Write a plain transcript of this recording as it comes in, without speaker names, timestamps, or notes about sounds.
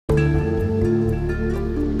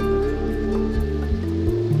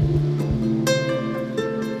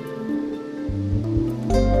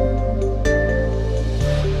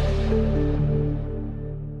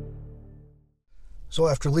So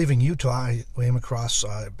after leaving Utah, I came across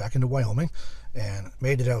back into Wyoming and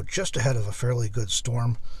made it out just ahead of a fairly good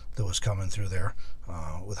storm that was coming through there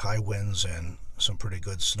with high winds and some pretty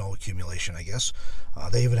good snow accumulation, I guess.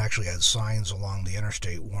 They even actually had signs along the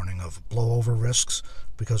interstate warning of blowover risks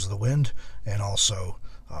because of the wind, and also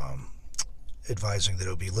advising that it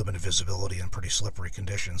would be limited visibility and pretty slippery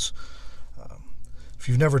conditions. If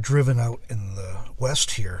you've never driven out in the west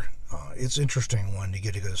here, it's interesting when you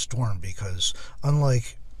get a good storm, because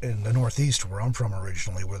unlike in the Northeast, where I'm from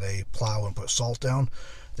originally, where they plow and put salt down,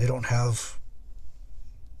 they don't have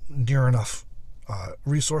near enough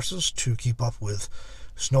resources to keep up with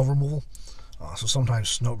snow removal. So sometimes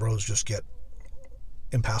snow roads just get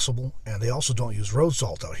impassable, and they also don't use road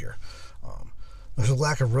salt out here. There's a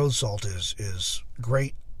lack of road salt is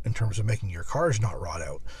great in terms of making your cars not rot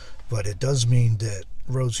out, but it does mean that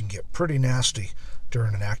roads can get pretty nasty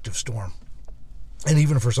during an active storm, and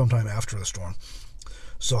even for some time after the storm.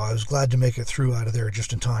 So I was glad to make it through out of there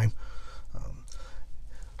just in time.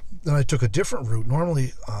 Then I took a different route.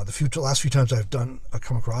 Normally, the last few times I've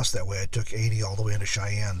come across that way, I took 80 all the way into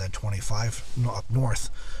Cheyenne, then 25 up north.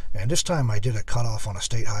 And this time I did a cutoff on a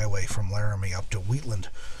state highway from Laramie up to Wheatland,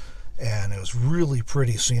 and it was really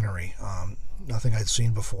pretty scenery. Nothing I'd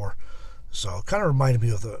seen before. So it kind of reminded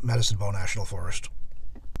me of the Medicine Bow National Forest.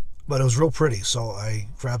 But it was real pretty, so I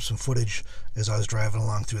grabbed some footage as I was driving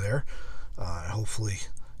along through there. Hopefully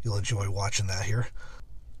you'll enjoy watching that here.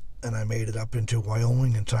 And I made it up into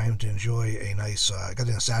Wyoming in time to enjoy a nice, I got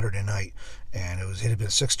in a Saturday night, and it had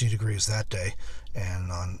been 60 degrees that day.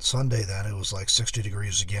 And on Sunday then, it was like 60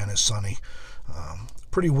 degrees again. It's sunny.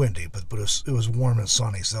 Pretty windy, but it was warm and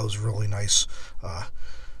sunny, so that was a really nice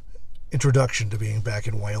introduction to being back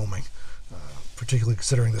in Wyoming, particularly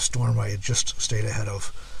considering the storm I had just stayed ahead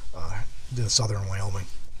of in southern Wyoming.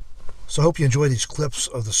 So I hope you enjoy these clips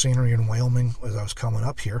of the scenery in Wyoming as I was coming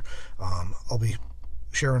up here. I'll be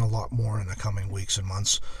sharing a lot more in the coming weeks and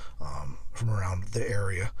months from around the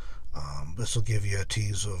area. This will give you a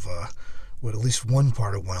tease of what at least one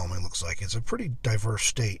part of Wyoming looks like. It's a pretty diverse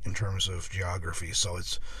state in terms of geography, so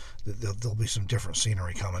there'll be some different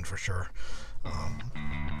scenery coming for sure.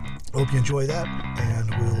 Hope you enjoy that, and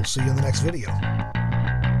we'll see you in the next video.